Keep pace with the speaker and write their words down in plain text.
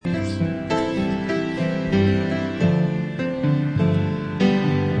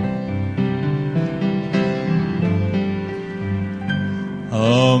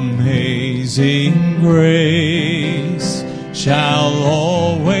amazing grace shall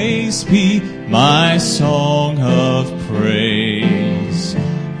always be my song of praise.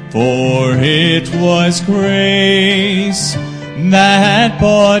 For it was grace that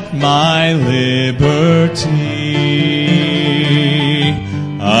bought my liberty.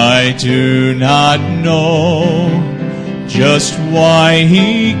 I do not know just why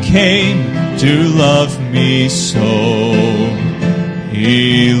He came to love me so.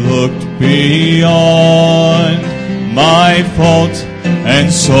 He looked beyond my fault and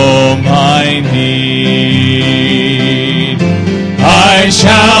saw my need. I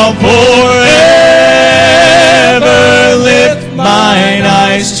shall forever lift mine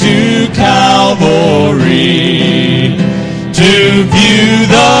eyes to Calvary, to view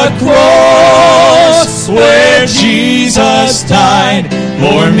the cross where Jesus died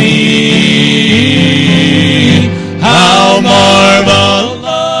for me. How marvelous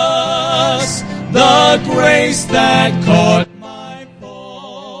the grace that caught my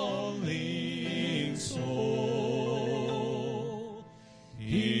falling soul.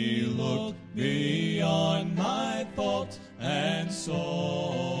 He looked beyond my fault and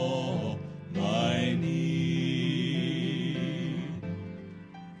saw my need.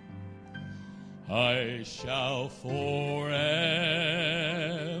 I shall forever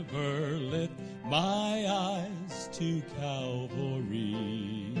lift my eyes to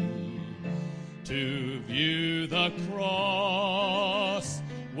Calvary, to view the cross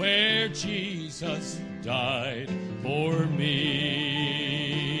where Jesus died for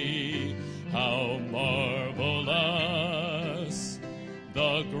me. How marvelous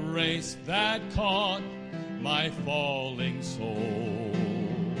the grace that caught my falling soul.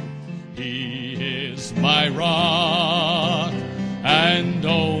 He is my rock and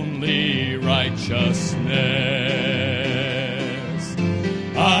only righteousness.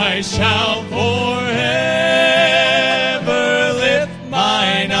 I shall forever lift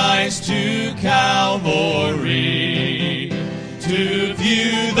mine eyes to Calvary, to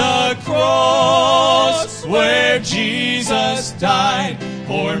view the cross where Jesus died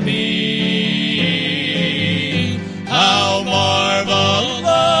for me. How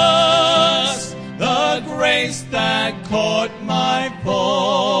marvelous the grace that caught my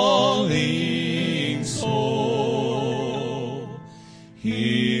falling soul.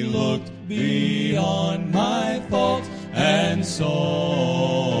 He looked beyond my fault and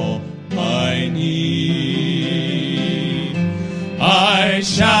saw my need. I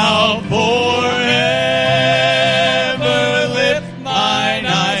shall forever lift mine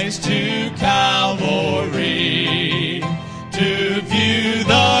eyes to Calvary, to view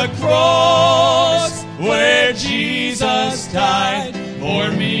the cross where Jesus died for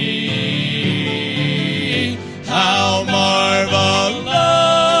me. How marvelous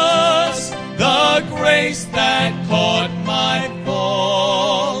the grace that caught my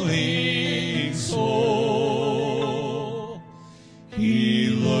falling soul. He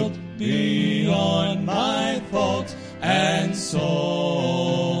looked beyond my fault and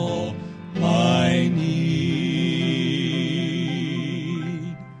saw my need.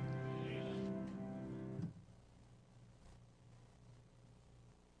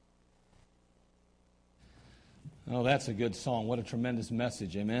 Oh, that's a good song. What a tremendous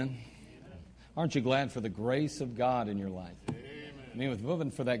message. Amen. Aren't you glad for the grace of God in your life? Amen. I mean, if it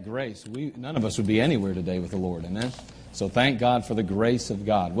wasn't for that grace, none of us would be anywhere today with the Lord. Amen. So thank God for the grace of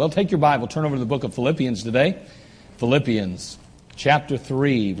God. Well, take your Bible, turn over to the book of Philippians today. Philippians chapter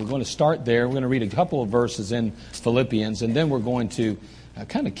 3. We're going to start there. We're going to read a couple of verses in Philippians, and then we're going to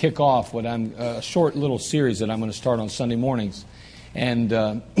kind of kick off what a short little series that I'm going to start on Sunday mornings. And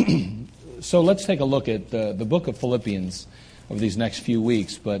so let's take a look at the book of Philippians over these next few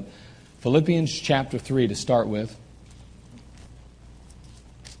weeks. But Philippians chapter 3 to start with.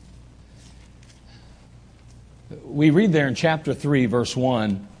 We read there in chapter 3, verse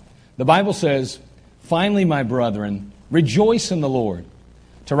 1, the Bible says, "Finally, my brethren, rejoice in the Lord.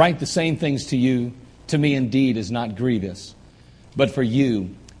 To write the same things to you, to me indeed is not grievous, but for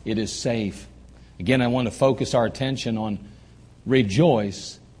you it is safe." Again, I want to focus our attention on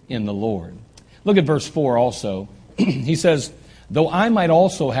rejoice in the Lord. Look at verse 4 also. He says, "Though I might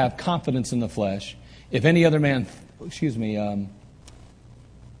also have confidence in the flesh, if any other man,"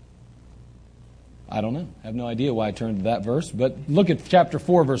 I don't know. I have no idea why I turned to that verse. But look at chapter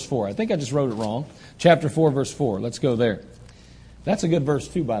 4, verse 4. I think I just wrote it wrong. Chapter 4, verse 4. Let's go there. That's a good verse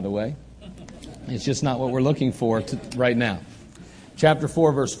too, by the way. It's just not what we're looking for right now. Chapter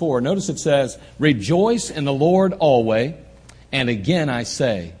 4, verse 4. Notice it says, "Rejoice in the Lord always, and again I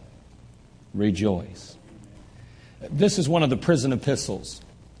say, rejoice." This is one of the prison epistles.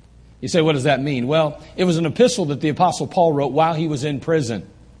 You say, what does that mean? Well, it was an epistle that the Apostle Paul wrote while he was in prison.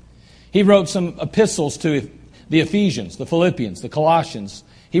 He wrote some epistles to the Ephesians, the Philippians, the Colossians.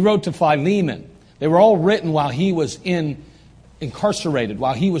 He wrote to Philemon. They were all written while he was incarcerated,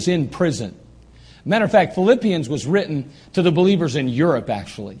 while he was in prison. Matter of fact, Philippians was written to the believers in Europe,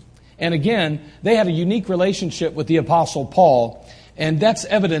 actually. And again, they had a unique relationship with the Apostle Paul, and that's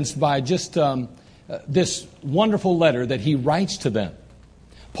evidenced by just this wonderful letter that he writes to them.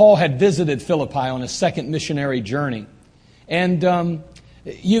 Paul had visited Philippi on his second missionary journey. And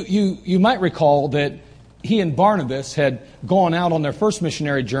you might recall that he and Barnabas had gone out on their first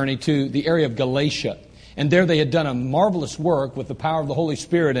missionary journey to the area of Galatia. And there they had done a marvelous work with the power of the Holy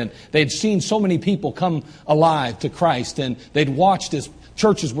Spirit. And they had seen so many people come alive to Christ. And they'd watched as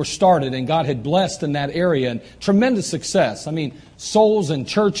churches were started. And God had blessed in that area. And tremendous success. I mean, souls and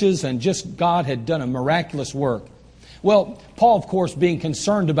churches, and just God had done a miraculous work. Well, Paul, of course, being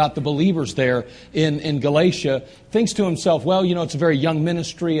concerned about the believers there in Galatia, thinks to himself, well, you know, it's a very young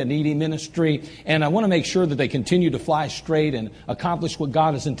ministry, a needy ministry, and I want to make sure that they continue to fly straight and accomplish what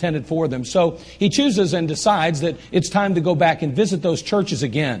God has intended for them. So he chooses and decides that it's time to go back and visit those churches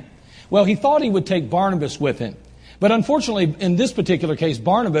again. Well, he thought he would take Barnabas with him. But unfortunately, in this particular case,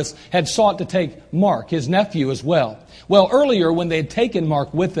 Barnabas had sought to take Mark, his nephew, as well. Well, earlier, when they had taken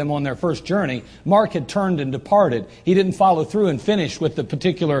Mark with them on their first journey, Mark had turned and departed. He didn't follow through and finish with the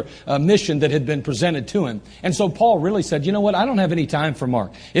particular mission that had been presented to him. And so Paul really said, you know what, I don't have any time for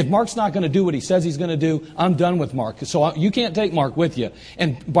Mark. If Mark's not going to do what he says he's going to do, I'm done with Mark. So you can't take Mark with you.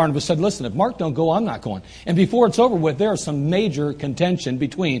 And Barnabas said, listen, if Mark don't go, I'm not going. And before it's over with, there is some major contention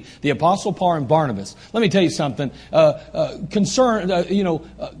between the Apostle Paul and Barnabas. Let me tell you something.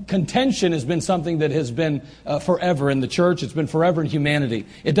 Contention has been something that has been forever in the church. It's been forever in humanity.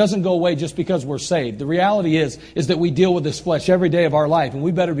 It doesn't go away just because we're saved. The reality is that we deal with this flesh every day of our life, and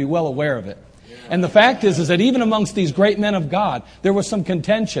we better be well aware of it. And the fact is that even amongst these great men of God, there was some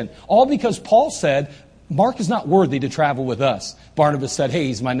contention. All because Paul said, Mark is not worthy to travel with us. Barnabas said, hey,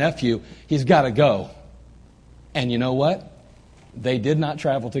 he's my nephew. He's got to go. And you know what? They did not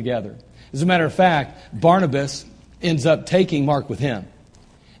travel together. As a matter of fact, Barnabas ends up taking Mark with him.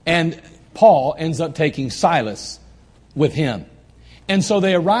 And Paul ends up taking Silas with him. And so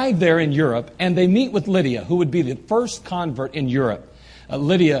they arrive there in Europe, and they meet with Lydia, who would be the first convert in Europe.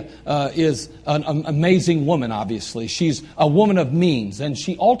 Lydia is an amazing woman, obviously. She's a woman of means, and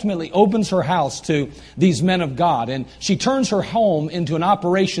she ultimately opens her house to these men of God. And she turns her home into an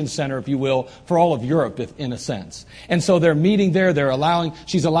operations center, if you will, for all of Europe, in a sense. And so they're meeting there.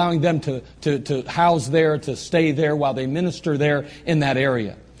 She's allowing them to house there, to stay there while they minister there in that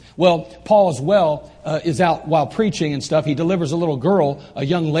area. Well, Paul as well is out while preaching and stuff. He delivers a little girl, a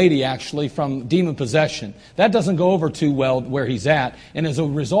young lady actually, from demon possession. That doesn't go over too well where he's at. And as a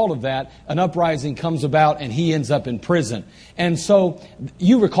result of that, an uprising comes about and he ends up in prison. And so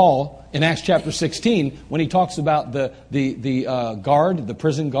you recall in Acts chapter 16 when he talks about the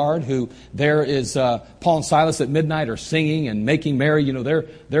prison guard, who there is Paul and Silas at midnight are singing and making merry. You know,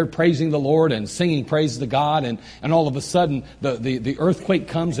 they're praising the Lord and singing praise to God. And all of a sudden the earthquake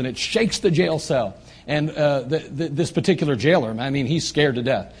comes and it shakes the jail cell. And this particular jailer, I mean, he's scared to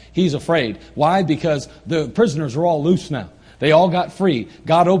death. He's afraid. Why? Because the prisoners are all loose now. They all got free.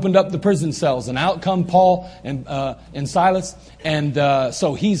 God opened up the prison cells, and out come Paul and Silas. And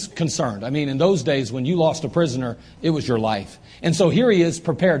so he's concerned. I mean, in those days, when you lost a prisoner, it was your life. And so here he is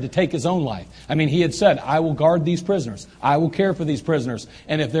prepared to take his own life. I mean, he had said, I will guard these prisoners. I will care for these prisoners.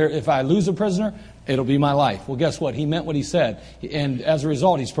 And if I lose a prisoner, it'll be my life. Well, guess what? He meant what he said. And as a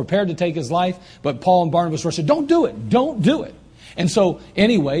result, he's prepared to take his life. But Paul and Barnabas said, don't do it. Don't do it. And so,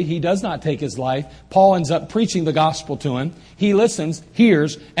 anyway, he does not take his life. Paul ends up preaching the gospel to him. He listens,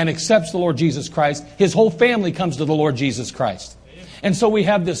 hears, and accepts the Lord Jesus Christ. His whole family comes to the Lord Jesus Christ. And so we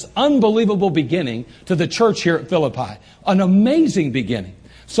have this unbelievable beginning to the church here at Philippi. An amazing beginning.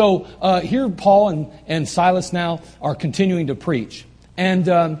 So here Paul and Silas now are continuing to preach.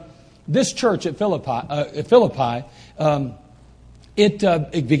 And this church at Philippi,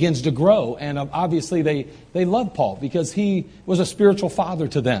 it begins to grow. And obviously they love Paul because he was a spiritual father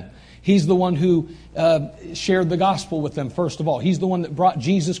to them. He's the one who shared the gospel with them, first of all. He's the one that brought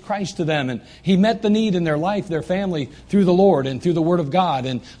Jesus Christ to them. And he met the need in their life, their family, through the Lord and through the Word of God.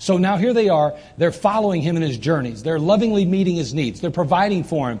 And so now here they are. They're following him in his journeys. They're lovingly meeting his needs. They're providing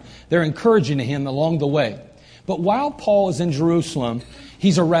for him. They're encouraging him along the way. But while Paul is in Jerusalem,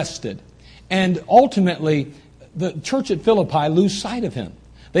 he's arrested. And ultimately, the church at Philippi lose sight of him.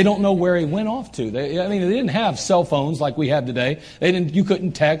 They don't know where he went off to. They didn't have cell phones like we have today. You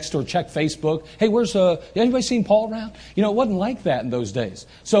couldn't text or check Facebook. Hey, anybody seen Paul around? It wasn't like that in those days.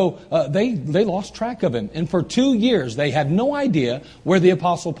 So they lost track of him. And for 2 years, they had no idea where the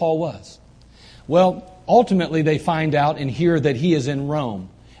Apostle Paul was. Well, ultimately, they find out and hear that he is in Rome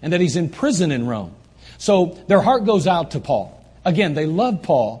and that he's in prison in Rome. So their heart goes out to Paul. Again, they love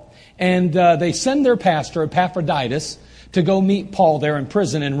Paul, and they send their pastor, Epaphroditus, to go meet Paul there in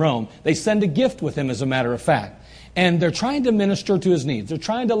prison in Rome. They send a gift with him, as a matter of fact. And they're trying to minister to his needs. They're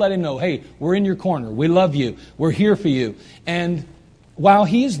trying to let him know, hey, we're in your corner. We love you. We're here for you. And while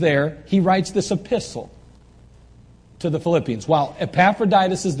he's there, he writes this epistle to the Philippians. While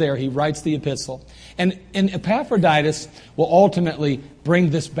Epaphroditus is there, he writes the epistle. And Epaphroditus will ultimately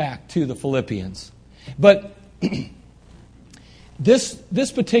bring this back to the Philippians. But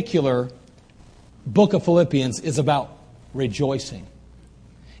this particular book of Philippians is about rejoicing.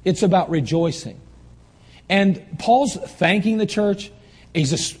 It's about rejoicing. And Paul's thanking the church.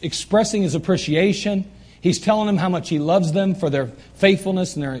 He's expressing his appreciation. He's telling them how much he loves them for their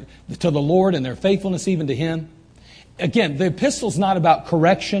faithfulness and to the Lord and their faithfulness even to him. Again, the epistle's not about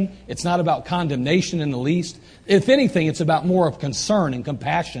correction. It's not about condemnation in the least. If anything, it's about more of concern and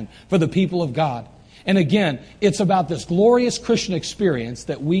compassion for the people of God. And again, it's about this glorious Christian experience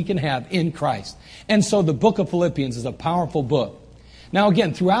that we can have in Christ. And so the book of Philippians is a powerful book. Now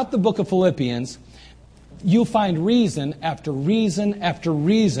again, throughout the book of Philippians, you'll find reason after reason after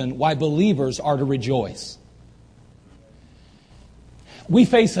reason why believers are to rejoice. We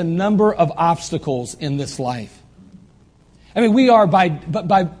face a number of obstacles in this life. We are, by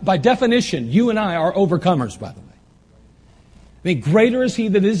definition, you and I are overcomers, by the way. Greater is He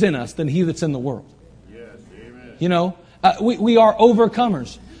that is in us than he that's in the world. We are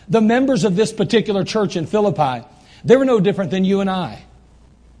overcomers. The members of this particular church in Philippi, they were no different than you and I.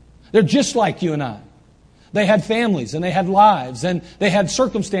 They're just like you and I. They had families and they had lives and they had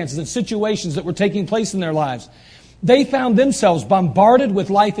circumstances and situations that were taking place in their lives. They found themselves bombarded with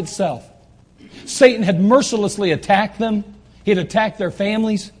life itself. Satan had mercilessly attacked them. He had attacked their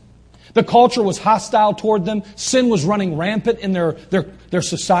families. The culture was hostile toward them. Sin was running rampant in their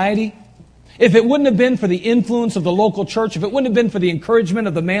society. If it wouldn't have been for the influence of the local church, if it wouldn't have been for the encouragement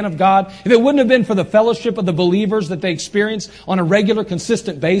of the man of God, if it wouldn't have been for the fellowship of the believers that they experienced on a regular,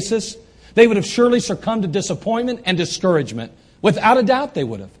 consistent basis, they would have surely succumbed to disappointment and discouragement. Without a doubt, they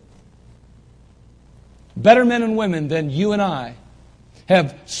would have. Better men and women than you and I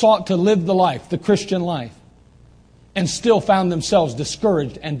have sought to live the life, the Christian life, and still found themselves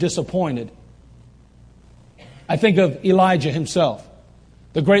discouraged and disappointed. I think of Elijah himself,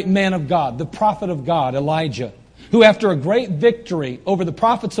 the great man of God, the prophet of God, Elijah, who after a great victory over the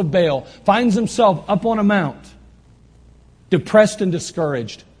prophets of Baal finds himself up on a mount, depressed and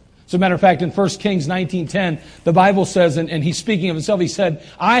discouraged. As a matter of fact, in 1 Kings 19:10, the Bible says, and he's speaking of himself, he said,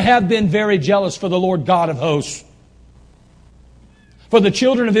 I have been very jealous for the Lord God of hosts. For the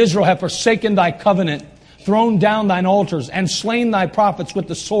children of Israel have forsaken thy covenant, thrown down thine altars, and slain thy prophets with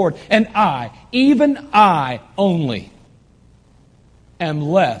the sword. And I, even I only, am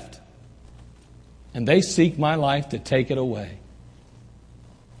left, and they seek my life to take it away.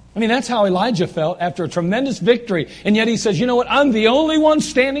 That's how Elijah felt after a tremendous victory. And yet he says, you know what? I'm the only one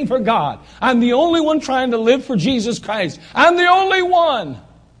standing for God. I'm the only one trying to live for Jesus Christ. I'm the only one.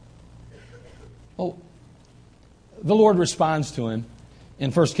 Well, the Lord responds to him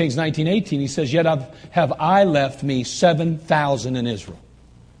in 1 Kings 19:18. He says, yet have I left me 7,000 in Israel.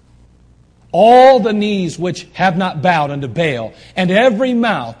 All the knees which have not bowed unto Baal, and every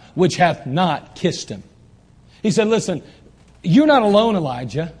mouth which hath not kissed him. He said, listen, you're not alone,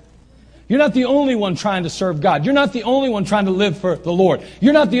 Elijah. You're not the only one trying to serve God. You're not the only one trying to live for the Lord.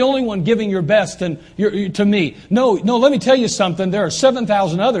 You're not the only one giving your best to me. No, let me tell you something. There are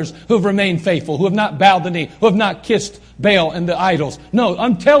 7,000 others who have remained faithful, who have not bowed the knee, who have not kissed Baal and the idols. No,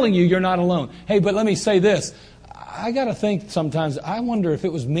 I'm telling you, you're not alone. Hey, but let me say this. I got to think sometimes, I wonder if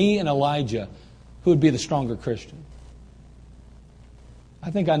it was me and Elijah who would be the stronger Christian.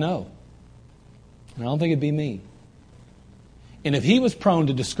 I think I know. And I don't think it'd be me. And if he was prone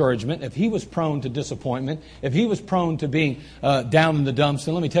to discouragement, if he was prone to disappointment, if he was prone to being down in the dumps,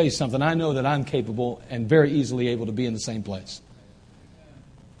 then let me tell you something. I know that I'm capable and very easily able to be in the same place.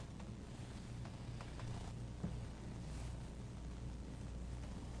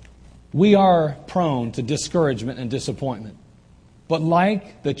 We are prone to discouragement and disappointment. But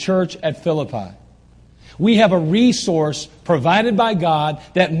like the church at Philippi, we have a resource provided by God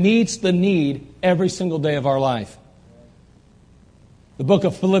that meets the need every single day of our life. The book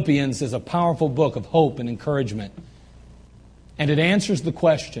of Philippians is a powerful book of hope and encouragement. And it answers the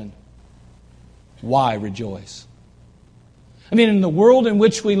question, why rejoice? I mean, in the world in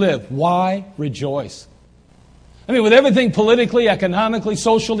which we live, why rejoice? I mean, with everything politically, economically,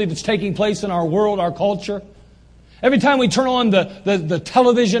 socially that's taking place in our world, our culture, every time we turn on the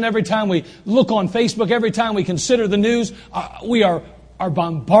television, every time we look on Facebook, every time we consider the news, we are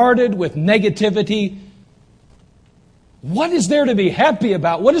bombarded with negativity. What is there to be happy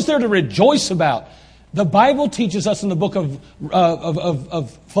about? What is there to rejoice about? The Bible teaches us in the book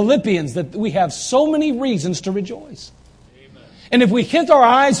of Philippians that we have so many reasons to rejoice. And if we hit our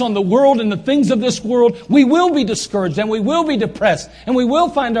eyes on the world and the things of this world, we will be discouraged and we will be depressed and we will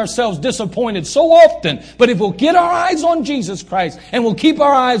find ourselves disappointed so often. But if we'll get our eyes on Jesus Christ and we'll keep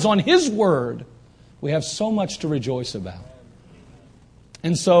our eyes on His Word, we have so much to rejoice about.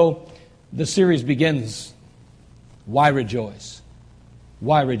 And so the series begins, why rejoice?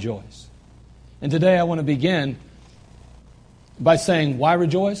 Why rejoice? And today I want to begin by saying, why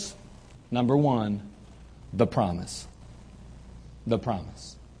rejoice? Number one, the promise. The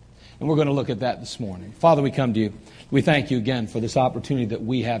promise. And we're going to look at that this morning. Father, we come to you. We thank you again for this opportunity that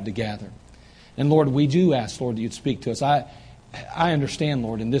we have to gather. And Lord, we do ask, Lord, that you'd speak to us. I understand,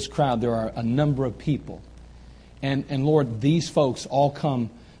 Lord, in this crowd there are a number of people. And Lord, these folks all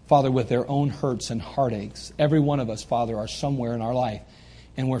come, Father, with their own hurts and heartaches. Every one of us, Father, are somewhere in our life.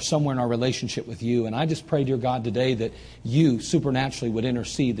 And we're somewhere in our relationship with you. And I just pray, dear God, today that you supernaturally would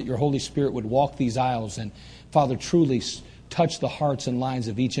intercede, that your Holy Spirit would walk these aisles and, Father, truly touch the hearts and lives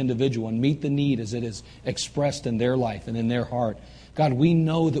of each individual and meet the need as it is expressed in their life and in their heart. God, we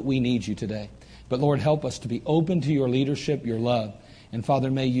know that we need you today. But Lord, help us to be open to your leadership, your love. And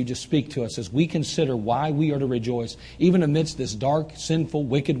Father, may you just speak to us as we consider why we are to rejoice. Even amidst this dark, sinful,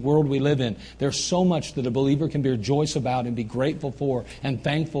 wicked world we live in, there's so much that a believer can be rejoiced about and be grateful for and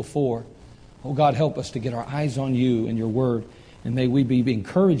thankful for. Oh God, help us to get our eyes on you and your word. And may we be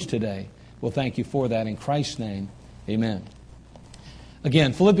encouraged today. We'll thank you for that in Christ's name. Amen.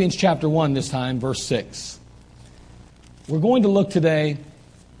 Again, Philippians chapter 1 this time, verse 6. We're going to look today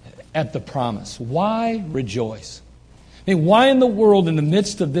at the promise. Why rejoice? I mean, why in the world, in the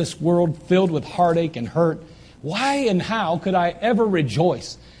midst of this world filled with heartache and hurt, why and how could I ever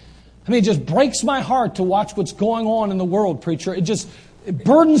rejoice? I mean, it just breaks my heart to watch what's going on in the world, preacher. It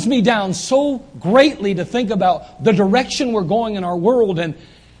burdens me down so greatly to think about the direction we're going in our world. And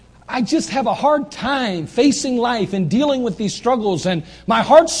I just have a hard time facing life and dealing with these struggles. And my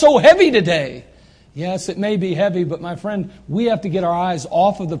heart's so heavy today. Yes, it may be heavy, but my friend, we have to get our eyes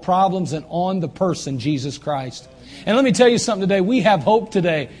off of the problems and on the person, Jesus Christ. And let me tell you something today. We have hope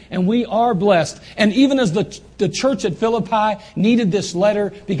today, and we are blessed. And even as the church at Philippi needed this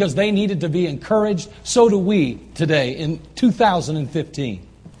letter because they needed to be encouraged, so do we today in 2015.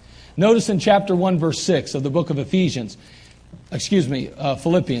 Notice in chapter 1, verse 6 of the book of Philippians.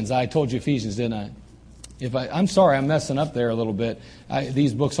 I told you Ephesians, didn't I? I'm sorry, I'm messing up there a little bit.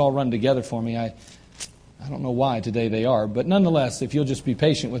 These books all run together for me. I don't know why today they are, but nonetheless, if you'll just be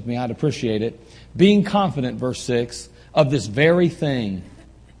patient with me, I'd appreciate it. Being confident, verse 6, of this very thing.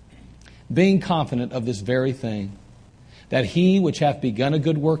 Being confident of this very thing, that he which hath begun a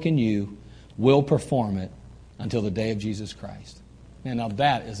good work in you will perform it until the day of Jesus Christ. Man, now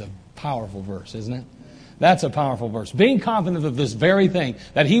that is a powerful verse, isn't it? That's a powerful verse. Being confident of this very thing,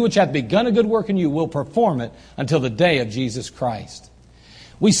 that he which hath begun a good work in you will perform it until the day of Jesus Christ.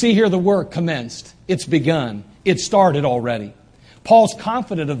 We see here the work commenced. It's begun. It started already. Paul's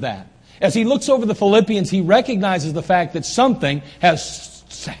confident of that. As he looks over the Philippians, he recognizes the fact that something has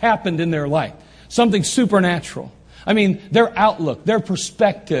happened in their life. Something supernatural. I mean, their outlook, their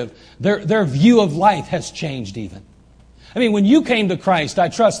perspective, their view of life has changed even. I mean, when you came to Christ, I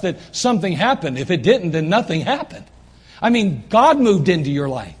trust that something happened. If it didn't, then nothing happened. I mean, God moved into your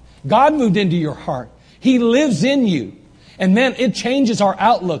life. God moved into your heart. He lives in you. And man, it changes our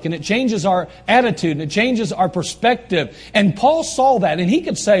outlook and it changes our attitude and it changes our perspective. And Paul saw that and he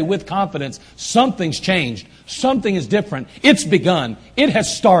could say with confidence, something's changed. Something is different. It's begun. It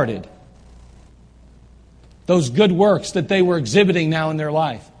has started. Those good works that they were exhibiting now in their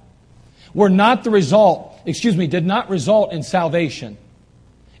life were not the result, did not result in salvation.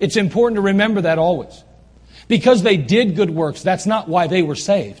 It's important to remember that always. Because they did good works, that's not why they were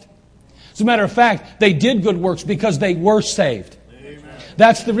saved. As a matter of fact, they did good works because they were saved. Amen.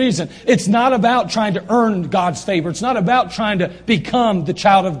 That's the reason. It's not about trying to earn God's favor. It's not about trying to become the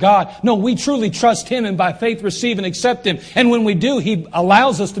child of God. No, we truly trust Him and by faith receive and accept Him. And when we do, He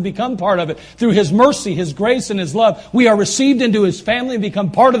allows us to become part of it. Through His mercy, His grace, and His love, we are received into His family and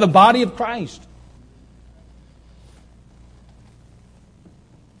become part of the body of Christ.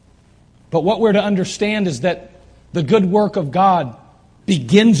 But what we're to understand is that The good work of God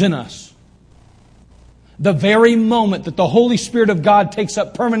begins in us. The very moment that the Holy Spirit of God takes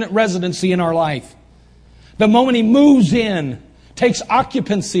up permanent residency in our life, the moment He moves in, takes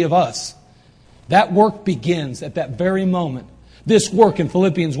occupancy of us, that work begins at that very moment. This work in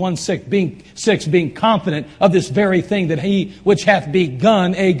Philippians 1:6, being confident of this very thing, that He which hath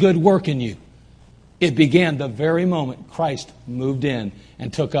begun a good work in you. It began the very moment Christ moved in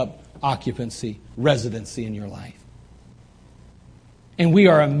and took up occupancy, residency in your life. And we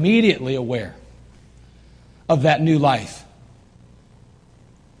are immediately aware of that new life,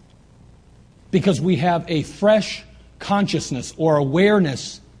 because we have a fresh consciousness or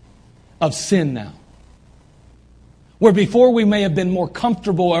awareness of sin now. Where before we may have been more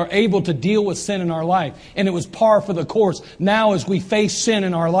comfortable or able to deal with sin in our life, and it was par for the course. Now as we face sin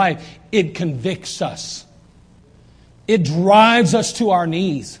in our life, it convicts us. It drives us to our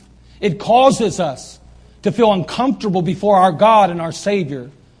knees. It causes us to feel uncomfortable before our God and our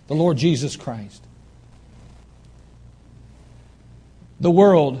Savior, the Lord Jesus Christ. The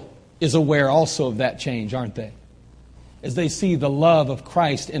world is aware also of that change, aren't they? As they see the love of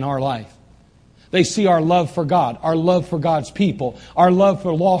Christ in our life. They see our love for God, our love for God's people, our love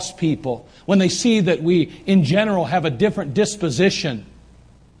for lost people. When they see that we, in general, have a different disposition,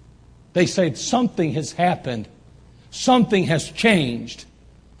 they say something has happened. Something has changed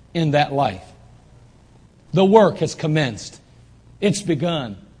in that life. The work has commenced. It's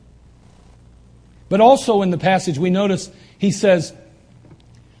begun. But also in the passage we notice, he says,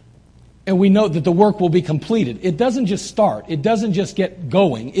 and we note that the work will be completed. It doesn't just start. It doesn't just get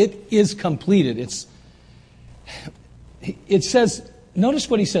going. It is completed. It says, notice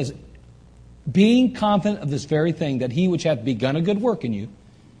what he says, being confident of this very thing, that He which hath begun a good work in you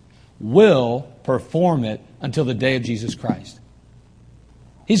will perform it until the day of Jesus Christ.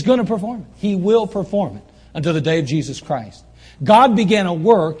 He's going to perform it. He will perform it until the day of Jesus Christ. God began a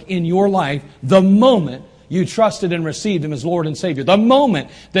work in your life the moment you trusted and received Him as Lord and Savior. The moment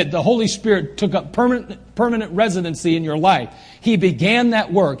that the Holy Spirit took up permanent residency in your life, He began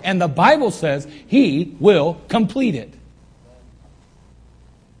that work. And the Bible says He will complete it.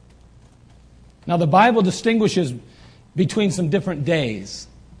 Now the Bible distinguishes between some different days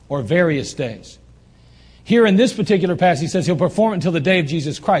or various days. Here in this particular passage, He says He'll perform it until the day of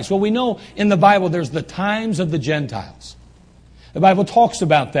Jesus Christ. Well, we know in the Bible there's the times of the Gentiles. The Bible talks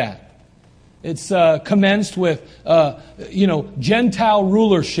about that. It's commenced with, Gentile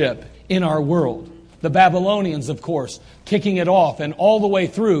rulership in our world. The Babylonians, of course, kicking it off and all the way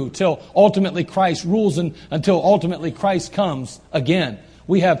through till ultimately Christ rules and until ultimately Christ comes again.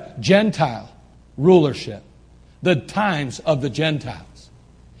 We have Gentile rulership, the times of the Gentiles.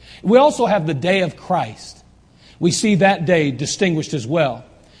 We also have the day of Christ. We see that day distinguished as well.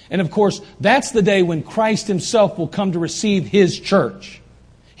 And of course, that's the day when Christ Himself will come to receive His church,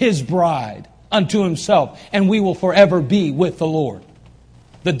 His bride, unto Himself, and we will forever be with the Lord.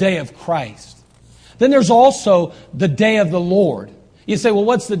 The day of Christ. Then there's also the day of the Lord. You say, well,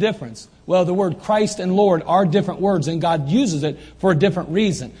 what's the difference? Well, the word Christ and Lord are different words, and God uses it for a different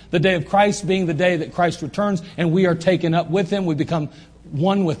reason. The day of Christ being the day that Christ returns, and we are taken up with Him. We become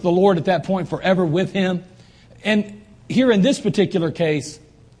one with the Lord at that point, forever with Him. And here in this particular case,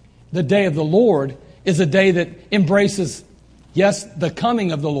 the day of the Lord is a day that embraces, yes, the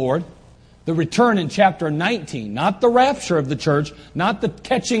coming of the Lord, the return in chapter 19, not the rapture of the church, not the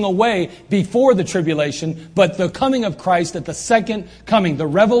catching away before the tribulation, but the coming of Christ at the second coming, the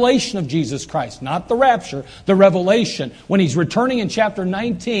revelation of Jesus Christ, not the rapture, the revelation, when He's returning in chapter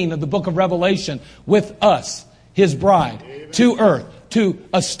 19 of the book of Revelation with us, His bride, Amen, to earth, to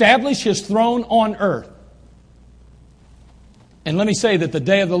establish His throne on earth. And let me say that the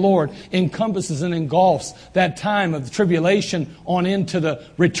day of the Lord encompasses and engulfs that time of the tribulation on into the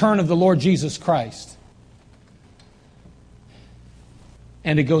return of the Lord Jesus Christ.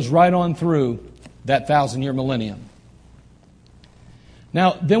 And it goes right on through that 1,000-year millennium.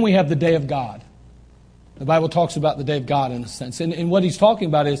 Now, then we have the day of God. The Bible talks about the day of God in a sense. And what he's talking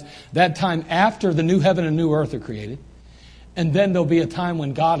about is that time after the new heaven and new earth are created. And then there'll be a time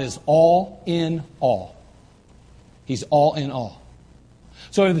when God is all in all. He's all in all.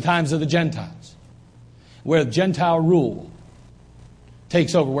 So are the times of the Gentiles, where Gentile rule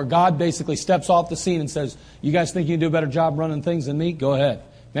takes over, where God basically steps off the scene and says, you guys think you can do a better job running things than me? Go ahead.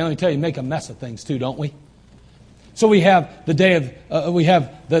 Man, let me tell you, make a mess of things too, don't we? So we have the day of, we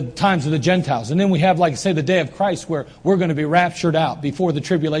have the times of the Gentiles. And then we have, like I say, the day of Christ, where we're going to be raptured out before the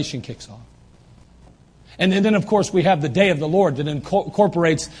tribulation kicks off. And then, of course, we have the day of the Lord that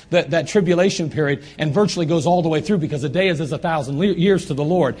incorporates that tribulation period and virtually goes all the way through, because a day is as 1,000 years to the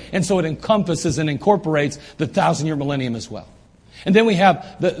Lord. And so it encompasses and incorporates the 1,000-year millennium as well. And then we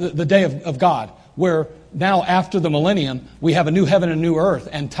have the day of God, where now after the millennium, we have a new heaven and a new earth,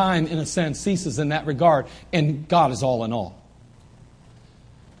 and time, in a sense, ceases in that regard, and God is all in all.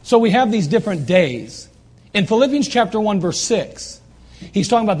 So we have these different days. In Philippians chapter 1, verse 6, he's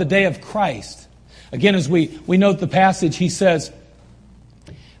talking about the day of Christ. Again, as we note the passage, he says,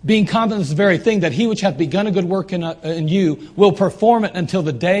 being confident of this very thing, that he which hath begun a good work in you will perform it until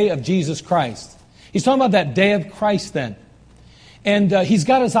the day of Jesus Christ. He's talking about that day of Christ then. And he's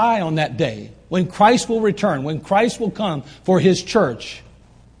got his eye on that day, when Christ will return, when Christ will come for his church.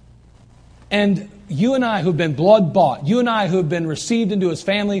 And you and I who've been blood bought, you and I who have been received into his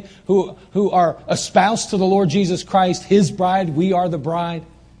family, who are espoused to the Lord Jesus Christ, his bride, we are the bride.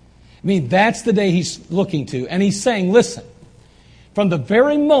 I mean, that's the day he's looking to. And he's saying, listen, from the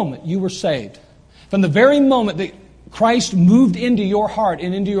very moment you were saved, from the very moment that Christ moved into your heart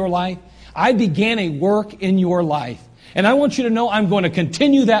and into your life, I began a work in your life. And I want you to know I'm going to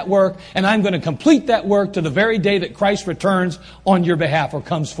continue that work, and I'm going to complete that work to the very day that Christ returns on your behalf or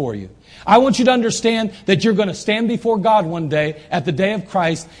comes for you. I want you to understand that you're going to stand before God one day at the day of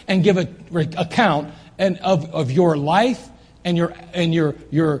Christ and give an account of your life and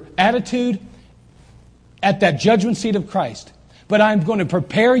your attitude at that judgment seat of Christ. But I'm going to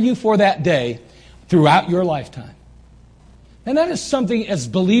prepare you for that day throughout your lifetime. And that is something as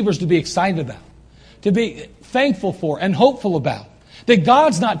believers to be excited about, to be thankful for and hopeful about. That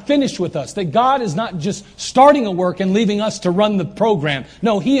God's not finished with us. That God is not just starting a work and leaving us to run the program.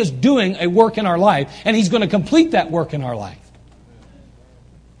 No, He is doing a work in our life, and He's going to complete that work in our life.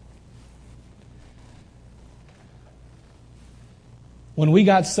 When we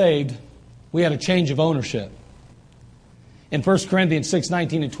got saved, we had a change of ownership. In 1 Corinthians 6,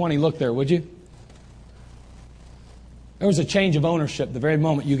 19 and 20, look there, would you? There was a change of ownership the very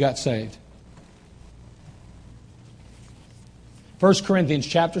moment you got saved. 1 Corinthians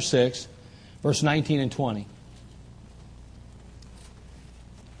chapter 6, verse 19 and 20.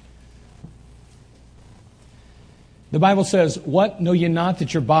 The Bible says, "What, know ye not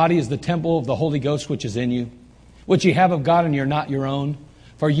that your body is the temple of the Holy Ghost which is in you, which ye have of God, and ye are not your own?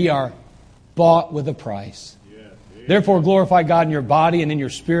 For ye are bought with a price. Therefore glorify God in your body and in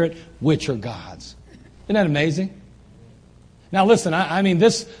your spirit, which are God's." Isn't that amazing? Now listen, I mean,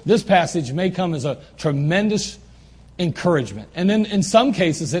 this passage may come as a tremendous encouragement. And then in some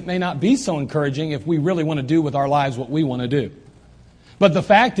cases, it may not be so encouraging if we really want to do with our lives what we want to do. But the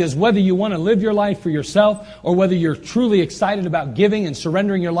fact is, whether you want to live your life for yourself or whether you're truly excited about giving and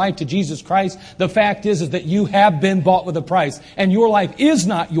surrendering your life to Jesus Christ, the fact is that you have been bought with a price. And your life is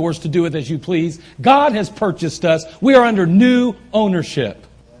not yours to do it as you please. God has purchased us. We are under new ownership.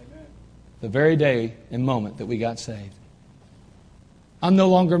 The very day and moment that we got saved. I'm no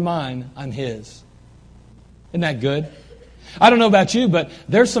longer mine, I'm His. Isn't that good? I don't know about you, but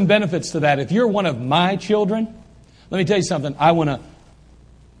there's some benefits to that. If you're one of my children, let me tell you something. I want to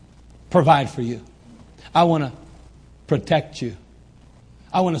provide for you. I want to protect you.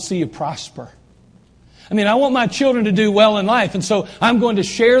 I want to see you prosper. I mean, I want my children to do well in life, and so I'm going to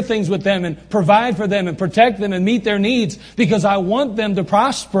share things with them and provide for them and protect them and meet their needs because I want them to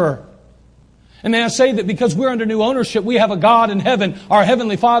prosper. And may I say that because we're under new ownership, we have a God in heaven, our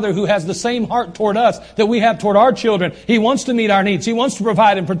Heavenly Father, who has the same heart toward us that we have toward our children. He wants to meet our needs. He wants to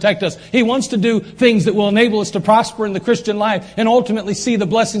provide and protect us. He wants to do things that will enable us to prosper in the Christian life and ultimately see the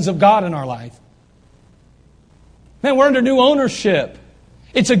blessings of God in our life. Man, we're under new ownership.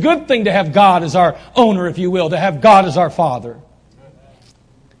 It's a good thing to have God as our owner, if you will, to have God as our Father.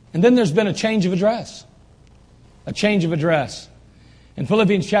 And then there's been a change of address. A change of address. In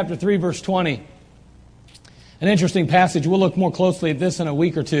Philippians chapter 3, verse 20, an interesting passage. We'll look more closely at this in a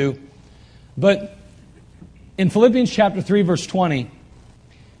week or two. But in Philippians chapter 3, verse 20,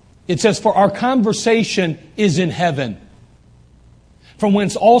 it says, "For our conversation is in heaven, from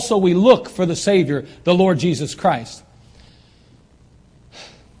whence also we look for the Savior, the Lord Jesus Christ."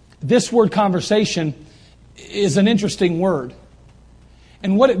 This word conversation is an interesting word.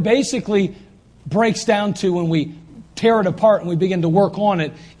 And what it basically breaks down to when we tear it apart and we begin to work on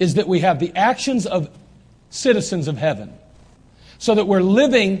it is that we have the actions of citizens of heaven. So that we're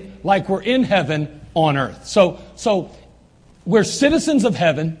living like we're in heaven on earth. So we're citizens of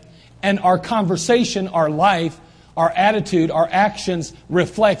heaven, and our conversation, our life, our attitude, our actions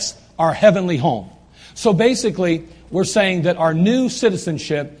reflects our heavenly home. So basically, we're saying that our new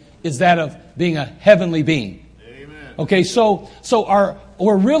citizenship is that of being a heavenly being. Amen. Okay, so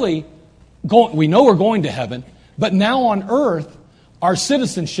we're really we know we're going to heaven, but now on earth, our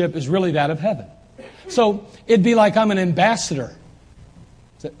citizenship is really that of heaven. So it'd be like I'm an ambassador.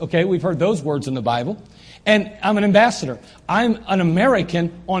 Okay, we've heard those words in the Bible. And I'm an ambassador. I'm an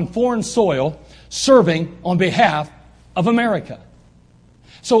American on foreign soil serving on behalf of America.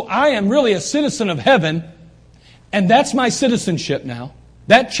 So I am really a citizen of heaven, and that's my citizenship now.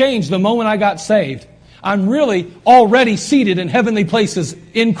 That changed the moment I got saved. I'm really already seated in heavenly places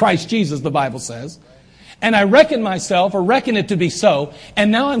in Christ Jesus, the Bible says. And I reckon myself, or reckon it to be so,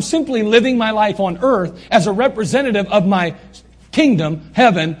 and now I'm simply living my life on earth as a representative of my kingdom,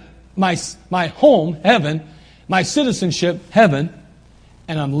 heaven, my home, heaven, my citizenship, heaven,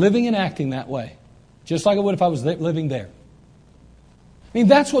 and I'm living and acting that way, just like I would if I was living there. I mean,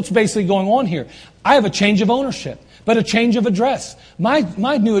 that's what's basically going on here. I have a change of ownership, but a change of address. My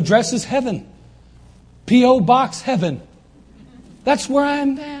new address is heaven. P.O. Box Heaven. That's where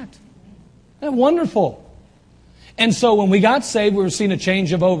I'm at. That's wonderful. And so when we got saved, we were seeing a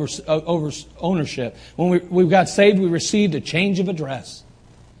change of ownership. When we got saved, we received a change of address.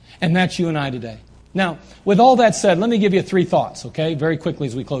 And that's you and I today. Now, with all that said, let me give you 3 thoughts, okay, very quickly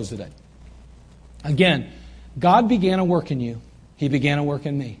as we close today. Again, God began a work in you. He began a work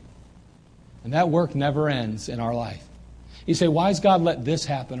in me. And that work never ends in our life. You say, why does God let this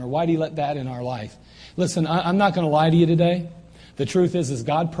happen? Or why do He let that in our life? Listen, I'm not going to lie to you today. The truth is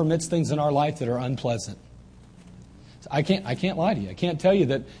God permits things in our life that are unpleasant. I can't lie to you. I can't tell you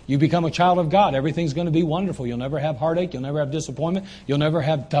that you become a child of God, everything's going to be wonderful. You'll never have heartache. You'll never have disappointment. You'll never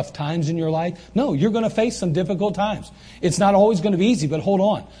have tough times in your life. No, you're going to face some difficult times. It's not always going to be easy, but hold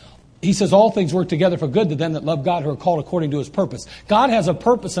on. He says all things work together for good to them that love God, who are called according to His purpose. God has a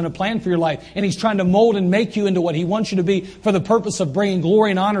purpose and a plan for your life, and He's trying to mold and make you into what He wants you to be for the purpose of bringing glory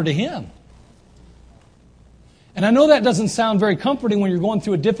and honor to Him. And I know that doesn't sound very comforting when you're going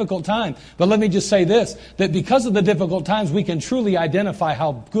through a difficult time. But let me just say this, that because of the difficult times, we can truly identify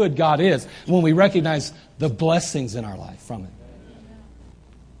how good God is when we recognize the blessings in our life from it.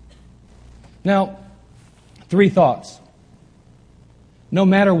 Now, 3 thoughts. No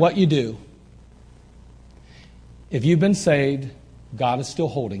matter what you do, if you've been saved, God is still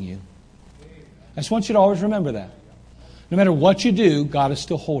holding you. I just want you to always remember that. No matter what you do, God is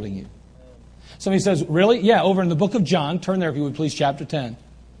still holding you. Somebody says, really? Yeah, over in the book of John. Turn there if you would please, chapter 10.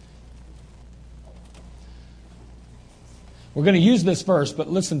 We're going to use this verse, but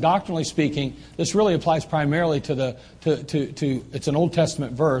listen, doctrinally speaking, this really applies primarily to it's an Old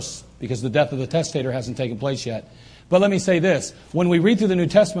Testament verse because the death of the testator hasn't taken place yet. But let me say this. When we read through the New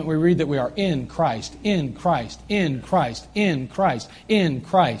Testament, we read that we are in Christ, in Christ, in Christ, in Christ, in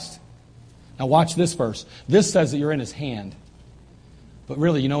Christ. Now watch this verse. This says that you're in His hand. But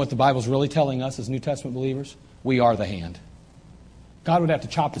really, you know what the Bible's really telling us as New Testament believers? We are the hand. God would have to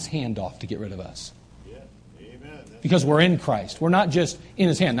chop His hand off to get rid of us. Yeah. Amen. Because we're in Christ. We're not just in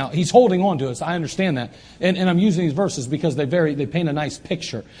His hand. Now, He's holding on to us. I understand that. And I'm using these verses because they paint a nice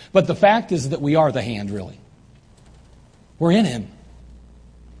picture. But the fact is that we are the hand, really. We're in Him.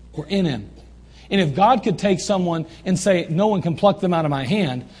 We're in Him. And if God could take someone and say, no one can pluck them out of my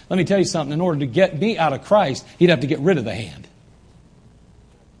hand, let me tell you something. In order to get me out of Christ, He'd have to get rid of the hand.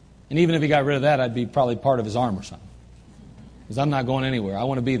 And even if He got rid of that, I'd be probably part of His arm or something. Because I'm not going anywhere. I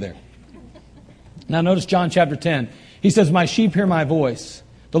want to be there. Now notice John chapter 10. He says, my sheep hear my voice.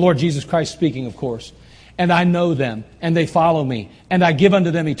 The Lord Jesus Christ speaking, of course. And I know them, and they follow me. And I give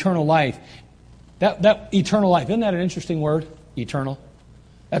unto them eternal life. That eternal life, isn't that an interesting word? Eternal.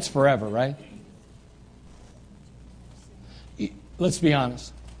 That's forever, right? Let's be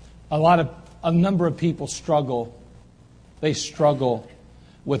honest. A number of people struggle. They struggle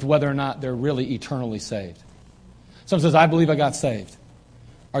with whether or not they're really eternally saved. Someone says, I believe I got saved.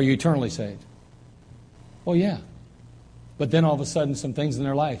 Are you eternally saved? Well, yeah. But then all of a sudden some things in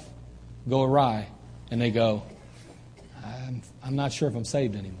their life go awry and they go, I'm not sure if I'm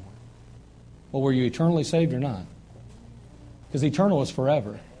saved anymore. Well, were you eternally saved or not? Because eternal is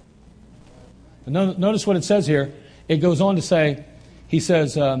forever. But notice what it says here. It goes on to say, He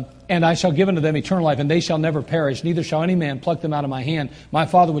says, and I shall give unto them eternal life, and they shall never perish, neither shall any man pluck them out of my hand. My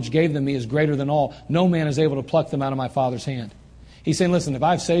Father which gave them me is greater than all. No man is able to pluck them out of my Father's hand. He's saying, listen, if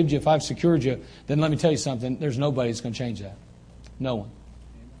I've saved you, if I've secured you, then let me tell you something. There's nobody that's going to change that. No one.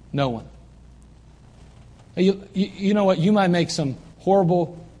 No one. You know what? You might make some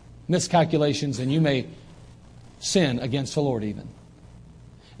horrible miscalculations, and you may sin against the Lord even.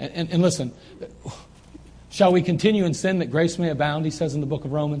 And listen, shall we continue in sin that grace may abound, he says in the book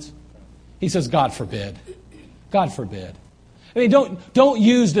of Romans? He says, God forbid. God forbid. I mean, don't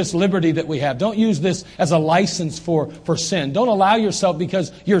use this liberty that we have. Don't use this as a license for sin. Don't allow yourself,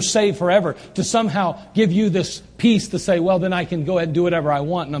 because you're saved forever, to somehow give you this peace to say, well, then I can go ahead and do whatever I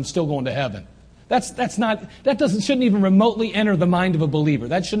want and I'm still going to heaven. Shouldn't even remotely enter the mind of a believer.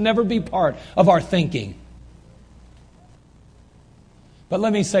 That should never be part of our thinking. But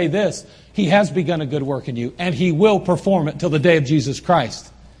let me say this. He has begun a good work in you, and He will perform it till the day of Jesus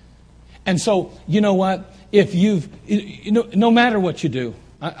Christ. And so, you know what? If no matter what you do,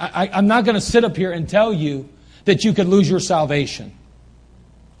 I'm not going to sit up here and tell you that you could lose your salvation.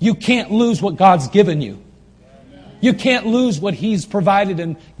 You can't lose what God's given you. You can't lose what He's provided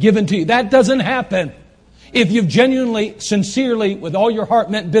and given to you. That doesn't happen. If you've genuinely, sincerely, with all your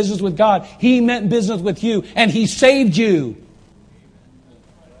heart meant business with God, He meant business with you, and He saved you.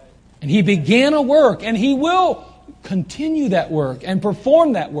 And He began a work, and He will continue that work and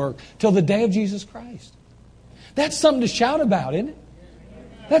perform that work till the day of Jesus Christ. That's something to shout about, isn't it?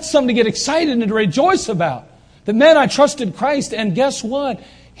 That's something to get excited and to rejoice about. That, man, I trusted Christ, and guess what?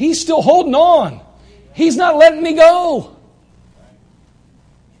 He's still holding on. He's not letting me go.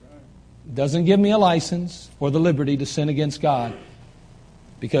 Doesn't give me a license or the liberty to sin against God,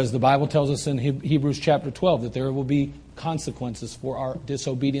 because the Bible tells us in Hebrews chapter 12 that there will be consequences for our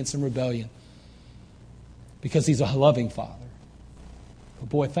disobedience and rebellion, because He's a loving Father. But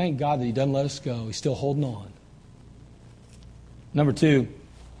boy, thank God that He doesn't let us go. He's still holding on. Number 2,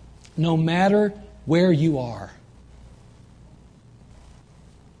 no matter where you are,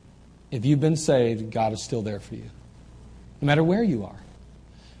 if you've been saved, God is still there for you. No matter where you are.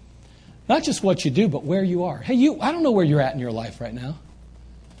 Not just what you do, but where you are. Hey, I don't know where you're at in your life right now.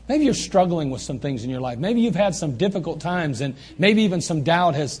 Maybe you're struggling with some things in your life. Maybe you've had some difficult times, and maybe even some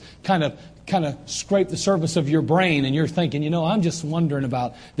doubt has kind of scraped the surface of your brain, and you're thinking, I'm just wondering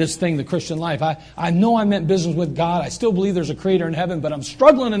about this thing, the Christian life. I know I meant business with God. I still believe there's a Creator in heaven, but I'm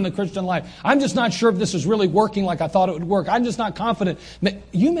struggling in the Christian life. I'm just not sure if this is really working like I thought it would work. I'm just not confident.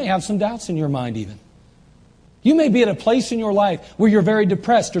 You may have some doubts in your mind even. You may be at a place in your life where you're very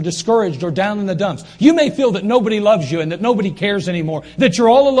depressed or discouraged or down in the dumps. You may feel that nobody loves you and that nobody cares anymore, that you're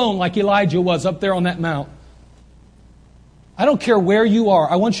all alone like Elijah was up there on that mount. I don't care where you are.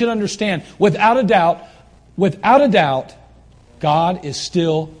 I want you to understand, without a doubt, God is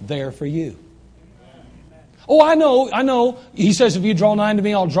still there for you. Oh, I know. He says, if you draw nigh to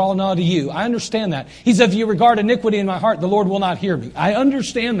me, I'll draw nigh to you. I understand that. He says, if you regard iniquity in my heart, the Lord will not hear me. I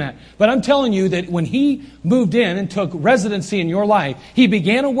understand that. But I'm telling you that when He moved in and took residency in your life, He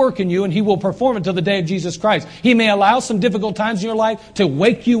began a work in you, and He will perform it till the day of Jesus Christ. He may allow some difficult times in your life to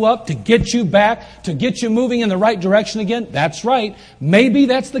wake you up, to get you back, to get you moving in the right direction again. That's right. Maybe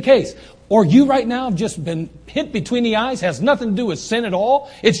that's the case. Or you right now have just been hit between the eyes, has nothing to do with sin at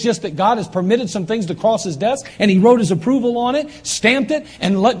all. It's just that God has permitted some things to cross His desk, and He wrote His approval on it, stamped it,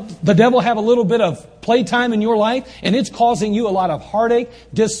 and let the devil have a little bit of playtime in your life, and it's causing you a lot of heartache,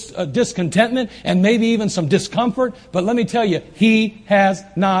 discontentment, and maybe even some discomfort. But let me tell you, He has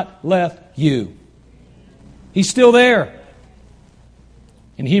not left you. He's still there.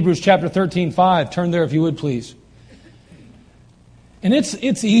 In Hebrews chapter 13:5, turn there if you would, please. And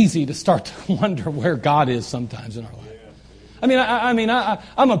it's easy to start to wonder where God is sometimes in our life.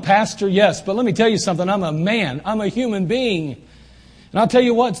 I'm a pastor, yes, but let me tell you something. I'm a man. I'm a human being. And I'll tell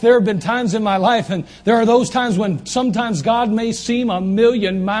you what, there have been times in my life, and there are those times when sometimes God may seem a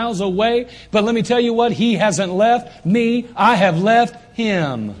million miles away, but let me tell you what, He hasn't left me. I have left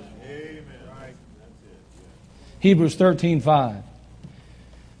Him. Amen. Hebrews 13:5.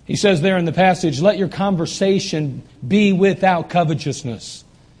 He says there in the passage, let your conversation be without covetousness,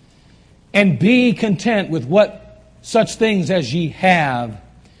 and be content with what such things as ye have.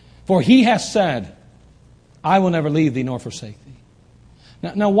 For He has said, I will never leave thee nor forsake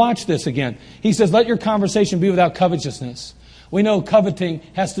thee. Now watch this again. He says, let your conversation be without covetousness. We know coveting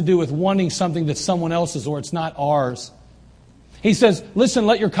has to do with wanting something that's someone else's or it's not ours. He says, listen,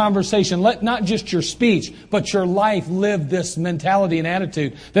 let your conversation, let not just your speech, but your life live this mentality and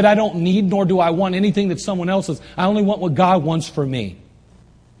attitude that I don't need nor do I want anything that someone else's. I only want what God wants for me.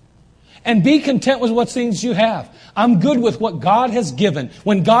 And be content with what things you have. I'm good with what God has given.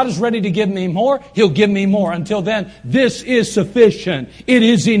 When God is ready to give me more, He'll give me more. Until then, this is sufficient. It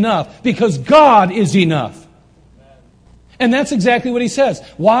is enough because God is enough. And that's exactly what He says.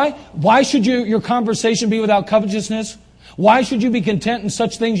 Why? Why should your conversation be without covetousness? Why should you be content in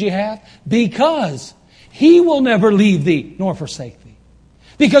such things you have? Because He will never leave thee nor forsake thee.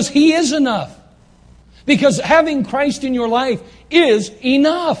 Because He is enough. Because having Christ in your life is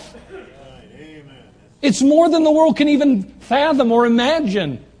enough. It's more than the world can even fathom or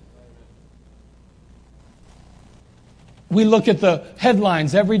imagine. We look at the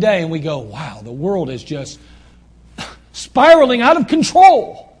headlines every day and we go, wow, the world is just spiraling out of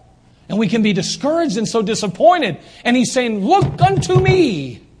control. And we can be discouraged and so disappointed. And He's saying, look unto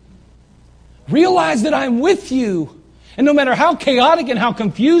me. Realize that I'm with you. And no matter how chaotic and how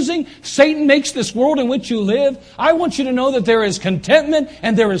confusing Satan makes this world in which you live, I want you to know that there is contentment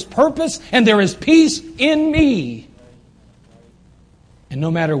and there is purpose and there is peace in me. And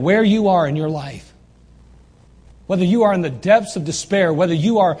no matter where you are in your life, whether you are in the depths of despair, whether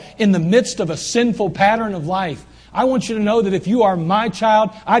you are in the midst of a sinful pattern of life, I want you to know that if you are my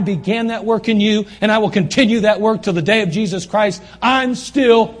child, I began that work in you and I will continue that work till the day of Jesus Christ. I'm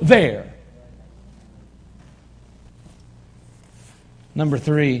still there. Number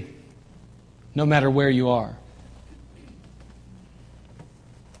 3, no matter where you are.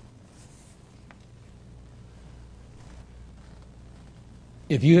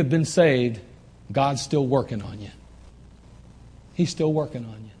 If you have been saved, God's still working on you. He's still working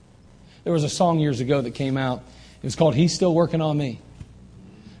on you. There was a song years ago that came out. It was called He's Still Working on Me.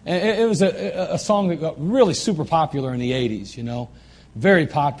 And it was a song that got really super popular in the 80s, you know. Very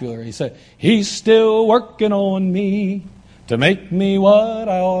popular. He said, He's still working on me to make me what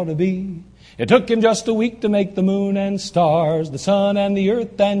I ought to be. It took Him just a week to make the moon and stars, the sun and the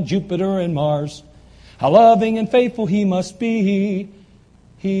earth and Jupiter and Mars. How loving and faithful He must be.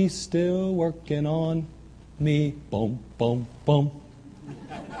 He's still working on me. Boom, boom, boom.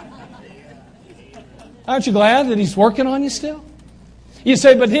 Aren't you glad that He's working on you still? You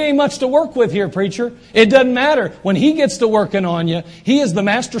say, but He ain't much to work with here, preacher. It doesn't matter. When He gets to working on you, He is the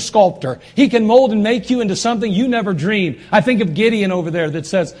master sculptor. He can mold and make you into something you never dreamed. I think of Gideon over there that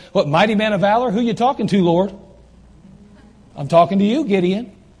says, what, mighty man of valor? Who you talking to, Lord? I'm talking to you,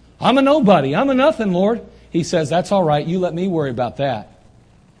 Gideon. I'm a nobody. I'm a nothing, Lord. He says, that's all right. You let me worry about that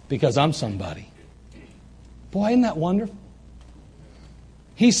because I'm somebody. Boy, isn't that wonderful?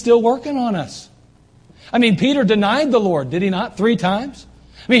 He's still working on us. I mean, Peter denied the Lord, did he not? 3 times?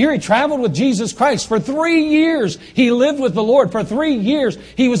 I mean, here he traveled with Jesus Christ. For 3 years, he lived with the Lord. For 3 years,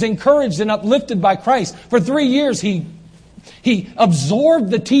 he was encouraged and uplifted by Christ. For 3 years, he absorbed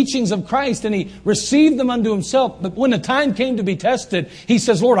the teachings of Christ and he received them unto himself. But when the time came to be tested, he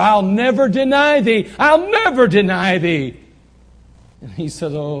says, Lord, I'll never deny thee. I'll never deny thee. And he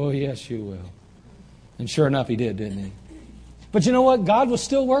says, oh, yes, you will. And sure enough, he did, didn't he? But you know what? God was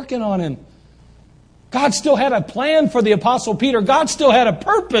still working on him. God still had a plan for the Apostle Peter. God still had a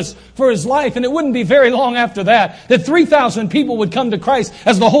purpose for his life. And it wouldn't be very long after that 3,000 people would come to Christ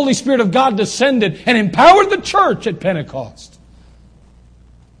as the Holy Spirit of God descended and empowered the church at Pentecost.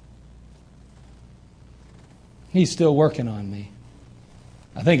 He's still working on me.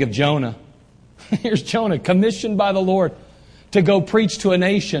 I think of Jonah. Here's Jonah, commissioned by the Lord to go preach to a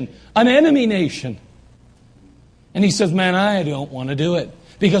nation, an enemy nation. And he says, man, I don't want to do it.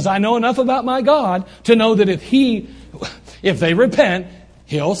 Because I know enough about my God to know that if they repent,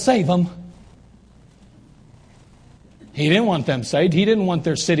 He'll save them. He didn't want them saved. He didn't want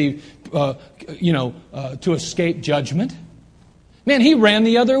their city, to escape judgment. Man, he ran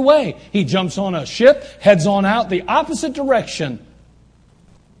the other way. He jumps on a ship, heads on out the opposite direction.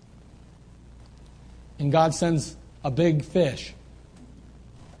 And God sends a big fish,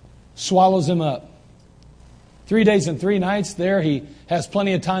 swallows him up. 3 days and 3 nights there, he has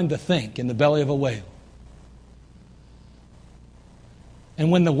plenty of time to think in the belly of a whale.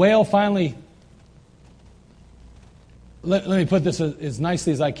 And when the whale finally, let me put this as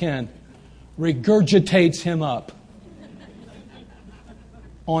nicely as I can, regurgitates him up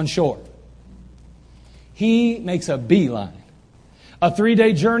on shore, he makes a beeline. A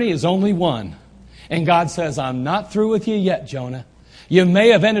 3-day journey is only one. And God says, I'm not through with you yet, Jonah. You may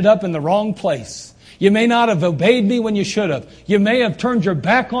have ended up in the wrong place. You may not have obeyed me when you should have. You may have turned your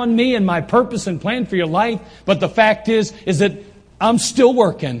back on me and my purpose and plan for your life. But the fact is that I'm still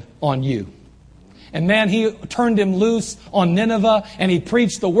working on you. And man, he turned him loose on Nineveh and he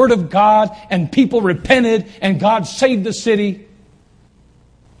preached the word of God and people repented and God saved the city,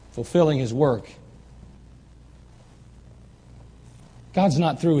 fulfilling his work. God's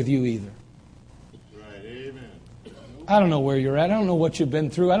not through with you either. Right, amen. I don't know where you're at. I don't know what you've been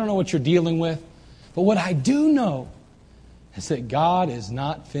through. I don't know what you're dealing with. But what I do know is that God is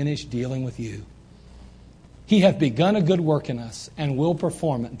not finished dealing with you. He hath begun a good work in us and will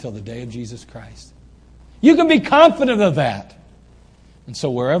perform it until the day of Jesus Christ. You can be confident of that. And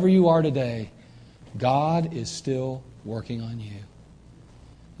so wherever you are today, God is still working on you.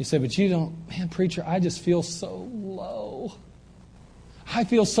 You say, but you don't, man, preacher, I just feel so low. I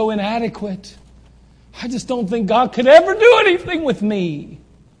feel so inadequate. I just don't think God could ever do anything with me.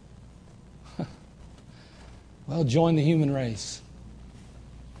 Well, join the human race.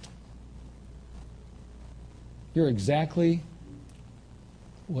 You're exactly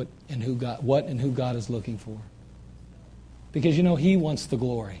what and who God is looking for. Because you know He wants the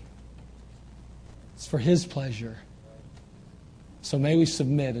glory. It's for His pleasure. So may we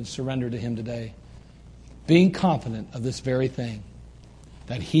submit and surrender to Him today, being confident of this very thing,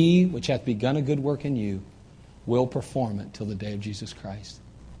 that He which hath begun a good work in you will perform it till the day of Jesus Christ.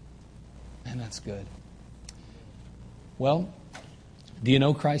 And that's good. Well, do you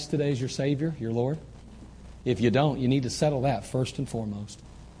know Christ today as your Savior, your Lord? If you don't, you need to settle that first and foremost.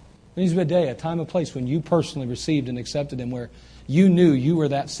 There needs to be a day, a time, a place when you personally received and accepted Him, where you knew you were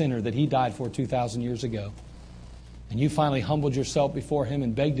that sinner that He died for 2,000 years ago. And you finally humbled yourself before Him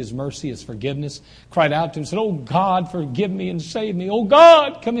and begged His mercy, His forgiveness, cried out to Him and said, "Oh God, forgive me and save me. Oh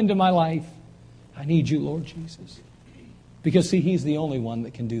God, come into my life. I need you, Lord Jesus." Because see, He's the only one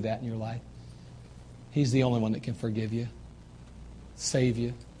that can do that in your life. He's the only one that can forgive you, save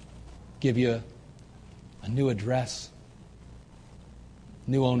you, give you a new address,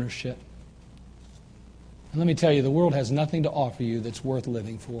 new ownership. And let me tell you, the world has nothing to offer you that's worth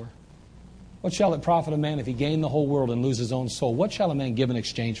living for. What shall it profit a man if he gain the whole world and lose his own soul? What shall a man give in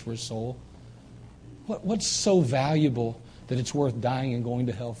exchange for his soul? What's so valuable that it's worth dying and going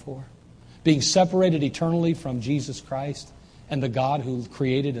to hell for? Being separated eternally from Jesus Christ and the God who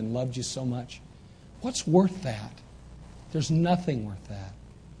created and loved you so much. What's worth that? There's nothing worth that.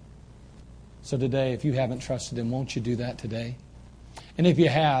 So today, if you haven't trusted Him, won't you do that today? And if you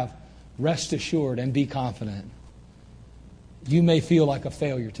have, rest assured and be confident. You may feel like a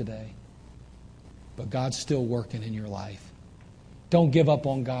failure today, but God's still working in your life. Don't give up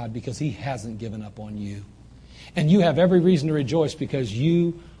on God, because He hasn't given up on you. And you have every reason to rejoice, because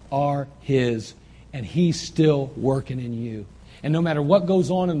you are His and He's still working in you. And no matter what goes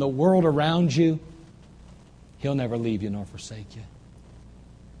on in the world around you, He'll never leave you nor forsake you.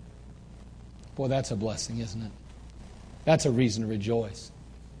 Boy, that's a blessing, isn't it? That's a reason to rejoice.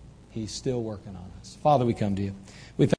 He's still working on us. Father, we come to You.